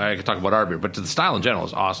 I could talk about our beer, but the style in general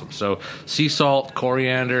is awesome. So sea salt,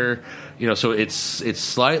 coriander. So it's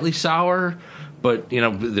slightly sour. But,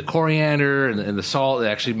 the coriander and the salt, it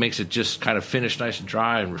actually makes it just kind of finish nice and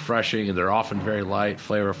dry and refreshing, and they're often very light,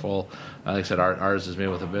 flavorful. Like I said, ours is made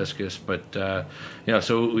with hibiscus. But,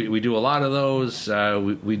 so we do a lot of those.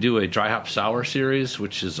 We do a dry hop sour series,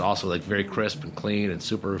 which is also very crisp and clean and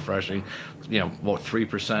super refreshing. About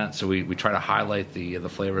 3%. So we try to highlight the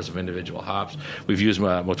flavors of individual hops. We've used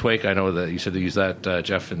Motueka. I know that you said to use that,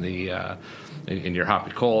 Jeff, in the in your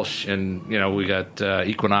hoppy Kolsch, and we got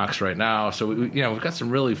Equinox right now. So we've got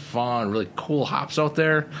some really fun, really cool hops out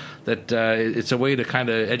there that it's a way to kind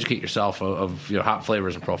of educate yourself of hop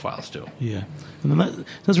flavors and profiles too. Yeah. And then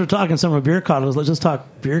since we're talking summer beer cocktails, let's just talk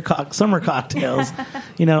summer cocktails.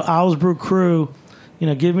 Alice Brew crew,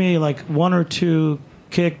 give me 1 or 2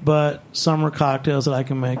 kick butt summer cocktails that I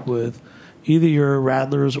can make with either your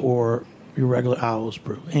Radlers or your regular Alice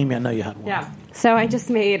Brew. Amy, I know you had one. Yeah. So I just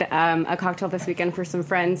made a cocktail this weekend for some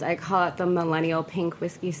friends. I call it the Millennial Pink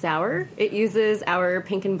Whiskey Sour. It uses our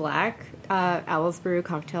pink and black Alice Brew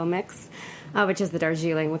cocktail mix, which is the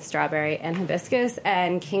Darjeeling with strawberry and hibiscus.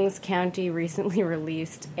 And Kings County recently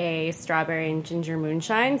released a strawberry and ginger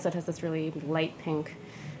moonshine, so it has this really light pink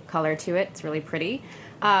color to it. It's really pretty.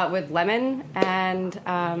 With lemon and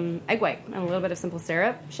egg white and a little bit of simple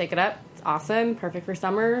syrup. Shake it up. It's awesome. Perfect for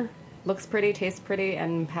summer. Looks pretty, tastes pretty,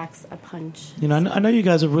 and packs a punch. I know you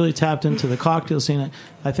guys have really tapped into the cocktail scene.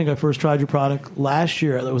 I think I first tried your product last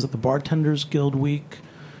year. That was at the Bartenders Guild Week.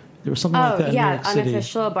 There was something like that in New York City.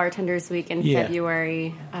 Unofficial Bartenders Week in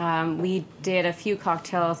February. We did a few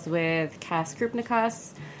cocktails with Cass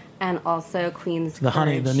Krupnikas and also Queen's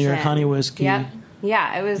Courage. The New York Honey Whiskey. Yep.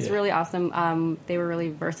 Yeah, it was really awesome. They were really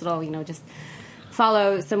versatile, just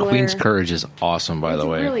follow similar... Queen's Courage is awesome, by the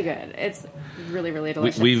way. It's really good. It's really, really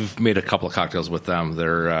delicious. We've made a couple of cocktails with them.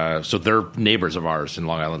 They're neighbors of ours in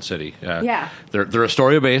Long Island City. They're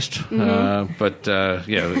Astoria based, but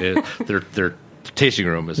their tasting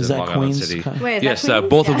room is in Long Queens? Island City. Wait, yes,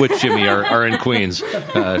 both of which, Jimmy, are in Queens.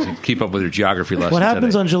 Keep up with your geography lessons. What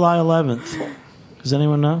happens on July 11th? Does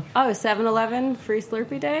anyone know? Oh, 7-Eleven free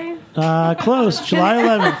Slurpee Day? Close. July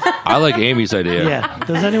 11th. I like Amy's idea. Yeah.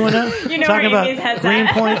 Does anyone know? Talking about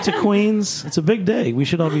Greenpoint to Queens. It's a big day. We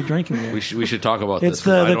should all be drinking there. We should talk about this. It's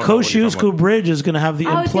the Kosciuszko Bridge is going to have the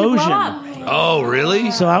implosion. Oh,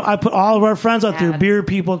 really? So I put all of our friends out there, beer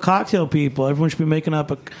people, cocktail people. Everyone should be making up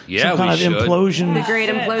some kind of implosion. The great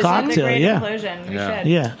implosion. Cocktail. The great implosion. We should.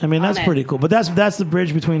 Yeah. I mean, that's pretty cool. But that's the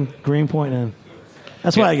bridge between Greenpoint and...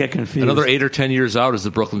 That's why I get confused. Another 8 or 10 years out is the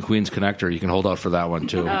Brooklyn Queens connector. You can hold out for that one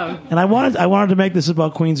too. And I wanted to make this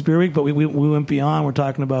about Queens Beer Week, but we went beyond. We're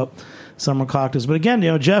talking about summer cocktails. But again,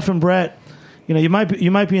 Jeff and Brett, you might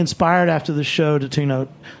be inspired after the show to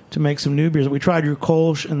make some new beers. We tried your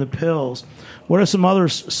Kolsch and the Pils. What are some other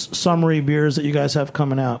summery beers that you guys have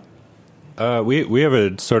coming out? We have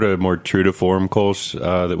a sort of more true to form Kolsch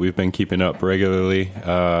that we've been keeping up regularly.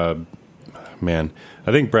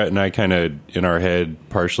 I think Brett and I kind of, in our head,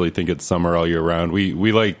 partially think it's summer all year round.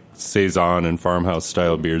 We like Saison and farmhouse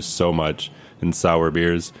style beers so much, and sour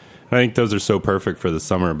beers. And I think those are so perfect for the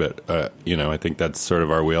summer, but, I think that's sort of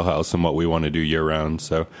our wheelhouse and what we want to do year round.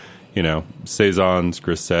 So, Saisons,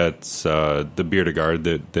 Grisettes, the Bière de Garde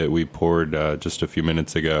that we poured just a few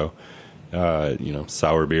minutes ago,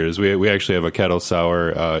 sour beers. We actually have a kettle sour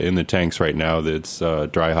in the tanks right now that's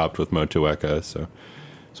dry hopped with Motueka, so...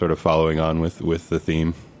 sort of following on with the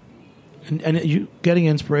theme. And are you getting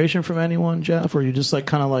inspiration from anyone, Jeff, or are you just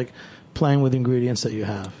kind of playing with ingredients that you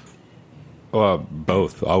have?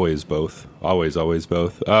 Both, always both.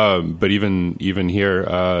 But even here,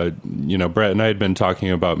 Brett and I had been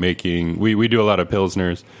talking about making. We do a lot of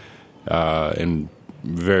pilsners, and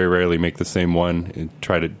very rarely make the same one. And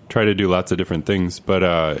try to do lots of different things.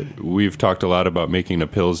 But we've talked a lot about making a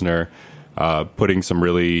pilsner, putting some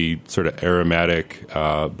really sort of aromatic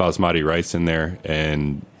basmati rice in there,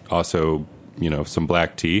 and also some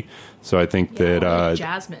black tea. So I think that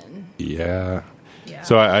jasmine. Yeah.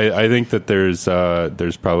 So I think that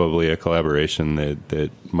there's probably a collaboration that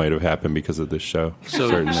might have happened because of this show.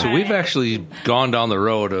 So we've actually gone down the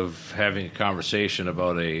road of having a conversation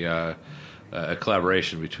about a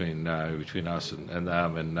collaboration between us and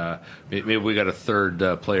them, and maybe we got a third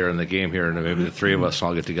player in the game here, and maybe the three of us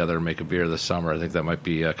all get together and make a beer this summer. I think that might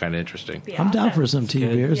be kind of interesting. I'm down for some tea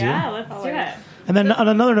beers. Yeah, let's do it. And then on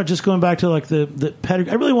another note, just going back to like the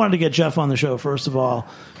pedigree, I really wanted to get Jeff on the show first of all,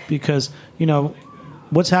 because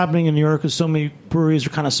what's happening in New York is so many breweries are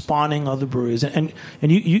kind of spawning other breweries, and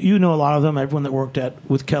you know a lot of them. Everyone that worked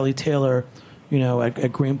with Kelly Taylor,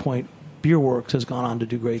 at Greenpoint Beer Works has gone on to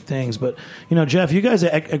do great things. But Jeff, you guys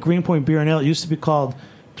at Greenpoint Beer and Ale, it used to be called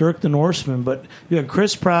Dirk the Norseman, but you had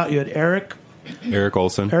Chris Prout, you had Eric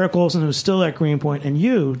Olson, who's still at Greenpoint, and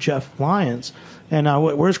you, Jeff Lyons. And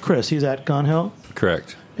where's Chris? He's at Gun Hill?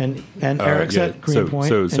 Correct. And Eric's at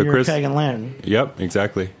Greenpoint, and you're Chris, at Keg Lantern. Yep,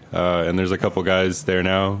 exactly. And there's a couple guys there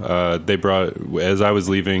now. They brought, as I was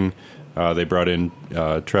leaving, they brought in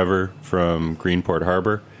Trevor from Greenport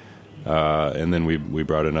Harbor, and then we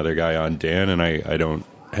brought another guy on, Dan, and I don't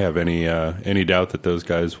have any doubt that those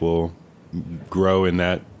guys will grow in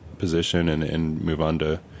that position and move on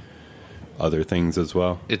to other things as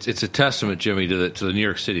well. It's a testament, Jimmy, to the New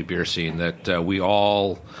York City beer scene that we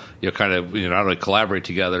all kind of not only collaborate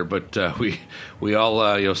together, but we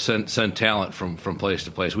all send talent from place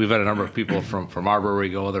to place. We've had a number of people from our brewery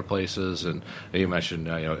go other places, and you mentioned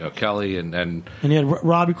Kelly and you had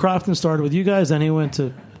Robbie Crofton started with you guys, then he went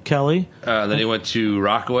to Kelly, then he went to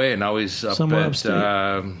Rockaway, and now he's up somewhere at upstate.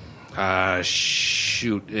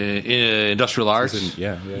 Industrial Arts.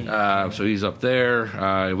 So he's up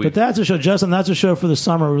there. But that's a show, Justin. That's a show for the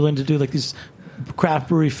summer. We're going to do like these craft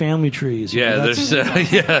brewery family trees. Actually,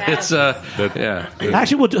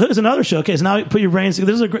 there's another show. Okay, so now put your brains. This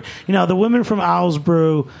is a great. The women from Alice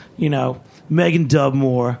Brew. Megan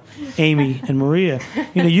Dubmore, Amy, and Maria.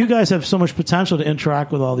 You guys have so much potential to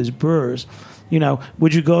interact with all these brewers.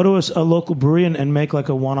 Would you go to a local brewery and make like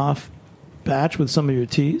a one-off batch with some of your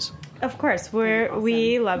teas? Of course,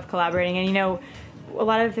 we love collaborating, and a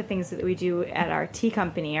lot of the things that we do at our tea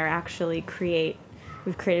company are actually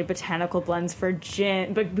we've created botanical blends for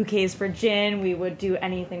gin, bouquets for gin. We would do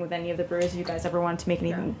anything with any of the brewers. If you guys ever want to make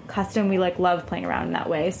anything custom, we love playing around in that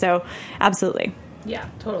way. So absolutely. Yeah,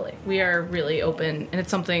 totally. We are really open, and it's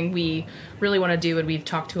something we really want to do, and we've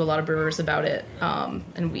talked to a lot of brewers about it, and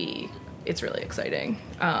it's really exciting.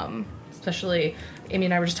 Especially, Amy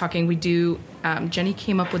and I were just talking, we do, Jenny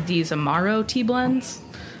came up with these Amaro tea blends,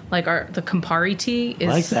 like the Campari tea. Is,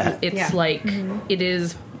 like that. It's it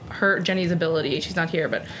is Jenny's ability, she's not here,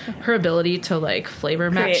 but her ability to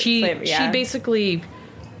flavor match. She basically,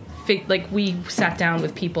 we sat down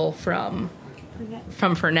with people from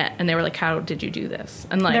Fernet, and they were like, "How did you do this?"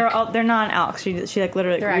 And they're non-alcs. She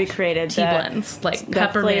literally recreated tea blends, the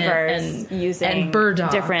peppermint flavors using and burdock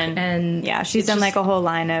different. And she's done a whole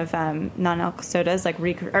line of non-alc sodas,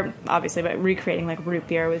 obviously, but recreating root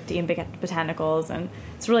beer with D and botanicals, and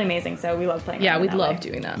it's really amazing. So we love playing. Yeah, we'd love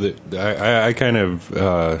doing that. I kind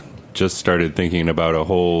of just started thinking about a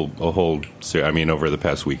whole. I mean, over the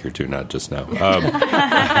past week or two, not just now. Of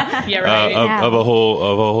a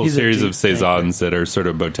whole series of saisons that are sort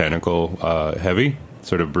of botanical heavy,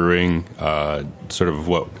 sort of brewing, sort of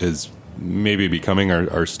what is maybe becoming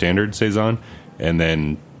our standard saison, and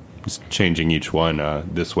then just changing each one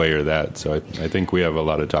this way or that. So I think we have a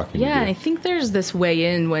lot of talking to do. Yeah, I think there's this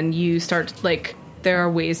way in when you start there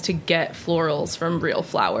are ways to get florals from real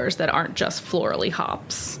flowers that aren't just florally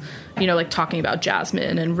hops. Talking about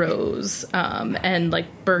jasmine and rose, and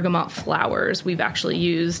bergamot flowers. We've actually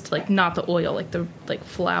used not the oil, the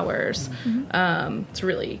flowers. Mm-hmm. It's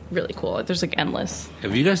really, really cool. There's endless.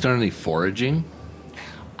 Have you guys done any foraging?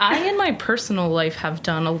 I, in my personal life, have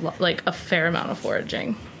done a fair amount of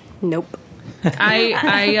foraging. Nope.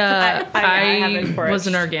 I was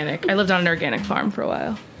an organic. I lived on an organic farm for a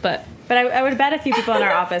while, but But I would bet a few people in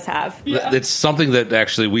our office have. Yeah. It's something that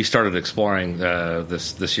actually we started exploring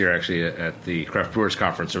this year. Actually, at the Craft Brewers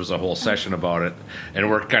Conference, there was a whole session about it, and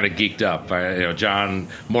we're kind of geeked up. John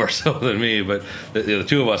more so than me, but the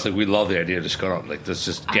two of us, we love the idea of just going out, let's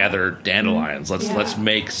just gather dandelions. Let's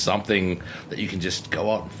make something that you can just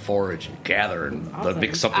go out and forage and gather and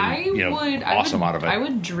make something awesome out of it. I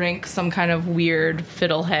would drink some kind of weird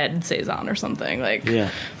fiddlehead saison or something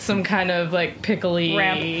some kind of pickly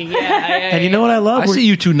ramp. And you know what I love? I see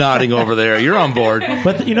you two nodding over there. You're on board.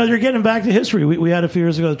 But you're getting back to history. We had a few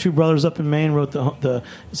years ago, the two brothers up in Maine wrote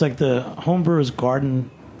it's like the Homebrewer's Garden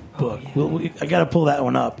book. I got to pull that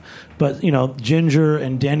one up. But ginger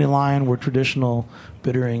and dandelion were traditional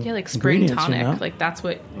bittering. Yeah, like spring tonic. That's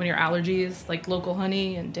what when your allergies, like local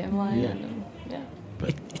honey and dandelion.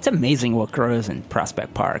 But it's amazing what grows in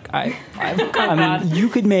Prospect Park. I mean, you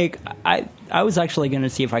could make. I was actually going to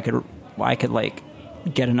see if I could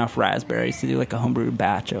get enough raspberries to do a homebrew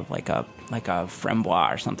batch of like a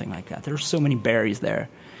framboise or something like that. There's so many berries there.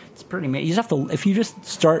 It's pretty amazing. You just have to, if you just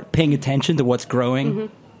start paying attention to what's growing,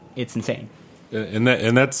 it's insane. And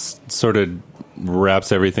that's sort of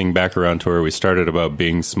wraps everything back around to where we started about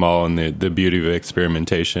being small and the beauty of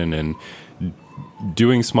experimentation, and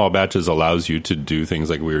doing small batches allows you to do things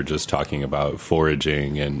like we were just talking about,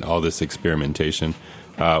 foraging and all this experimentation.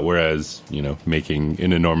 Whereas, making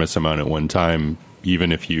an enormous amount at one time,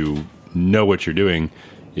 even if you know what you're doing,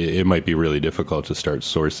 it might be really difficult to start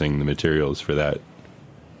sourcing the materials for that.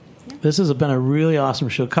 This has been a really awesome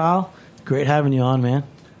show. Kyle, great having you on, man.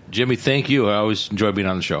 Jimmy, thank you. I always enjoy being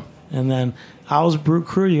on the show. And then Alice Brew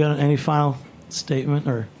Crew, you got any final statement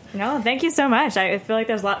or... No, thank you so much. I feel like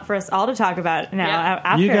there's a lot for us all to talk about now.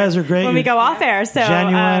 After, you guys are great. When we go off air, so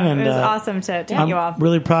genuine, and it was awesome to have you off. I'm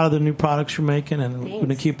really proud of the new products you're making, and we're going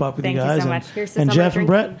to keep up with you guys. Thank you so much. And Jeff and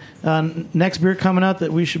Brett, next beer coming out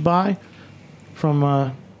that we should buy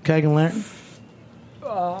from Keg Lantern.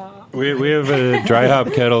 We have a dry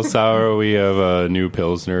hop kettle sour. We have a new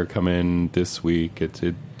Pilsner coming this week. It's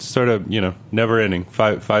sort of, never ending.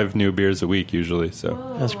 Five new beers a week usually.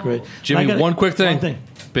 So that's great. Jimmy, one quick thing.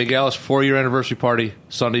 Big Alice 4-year anniversary party,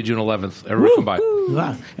 Sunday, June 11th. Everyone come by.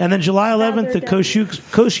 Wow. And then July 11th, the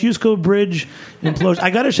Kosciuszko Bridge implodes.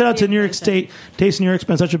 I got to shout out to New York State. Taste New York's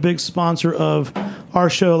been such a big sponsor of our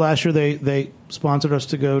show. Last year, they sponsored us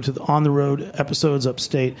to go to the On the Road episodes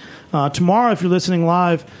upstate. Tomorrow, if you're listening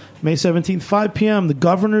live, May 17th, 5 p.m., the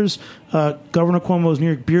Governor Cuomo's New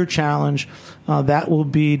York Beer Challenge. That will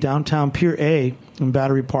be downtown Pier A in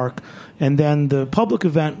Battery Park. And then the public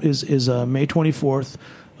event is May 24th.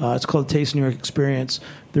 It's called Taste New York Experience.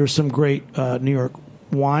 There's some great New York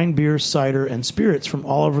wine, beer, cider, and spirits from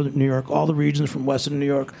all over New York, all the regions from Western New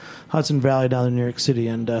York, Hudson Valley down to New York City.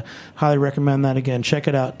 And highly recommend that. Again, check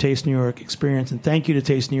it out, Taste New York Experience. And thank you to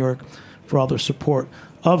Taste New York for all their support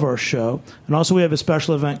of our show. And also we have a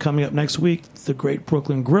special event coming up next week, the Great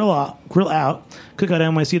Brooklyn Grill Out,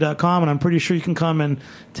 cookoutnyc.com, and I'm pretty sure you can come and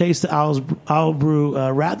taste the Owl Brew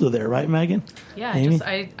Rattler there, right, Megan? Yeah, Amy?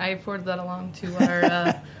 I forwarded that along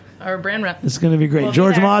to our brand rep. It's going to be great. We'll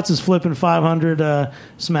George Motz is flipping 500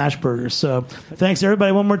 smash burgers. So thanks,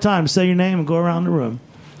 everybody. One more time. Say your name and go around the room.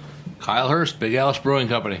 Kyle Hurst, Big Alice Brewing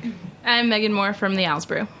Company. I'm Megan Moore from the Alice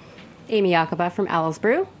Brew. Amy Yakuboff from Alice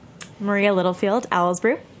Brew. Maria Littlefield, Alice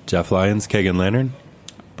Brew. Jeff Lyons, Keg Lantern.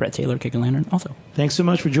 Brett Taylor, Keg Lantern, also. Thanks so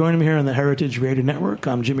much for joining me here on the Heritage Radio Network.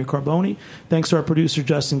 I'm Jimmy Carboni. Thanks to our producer,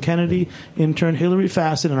 Justin Kennedy, intern Hillary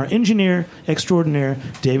Fassett, and our engineer extraordinaire,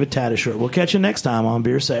 David Tatasciore. We'll catch you next time on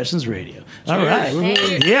Beer Sessions Radio. All right.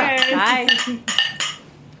 Cheers. Yeah. Bye.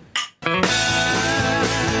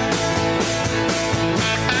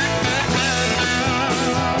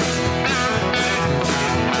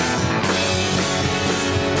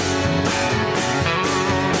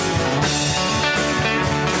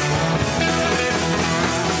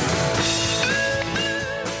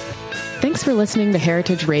 Thanks for listening to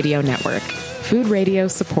Heritage Radio Network, food radio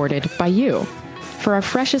supported by you. For our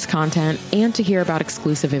freshest content and to hear about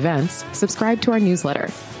exclusive events, subscribe to our newsletter.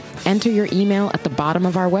 Enter your email at the bottom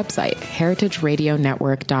of our website,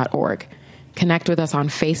 heritageradionetwork.org. Connect with us on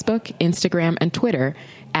Facebook, Instagram, and Twitter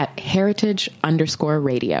at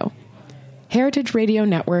heritage_radio. Heritage Radio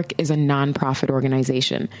Network is a nonprofit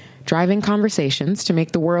organization driving conversations to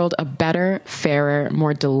make the world a better, fairer,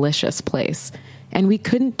 more delicious place. And we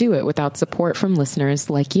couldn't do it without support from listeners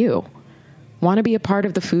like you. Want to be a part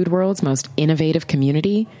of the food world's most innovative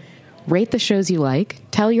community? Rate the shows you like,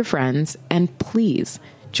 tell your friends, and please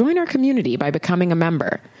join our community by becoming a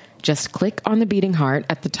member. Just click on the beating heart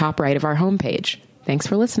at the top right of our homepage. Thanks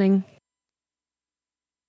for listening.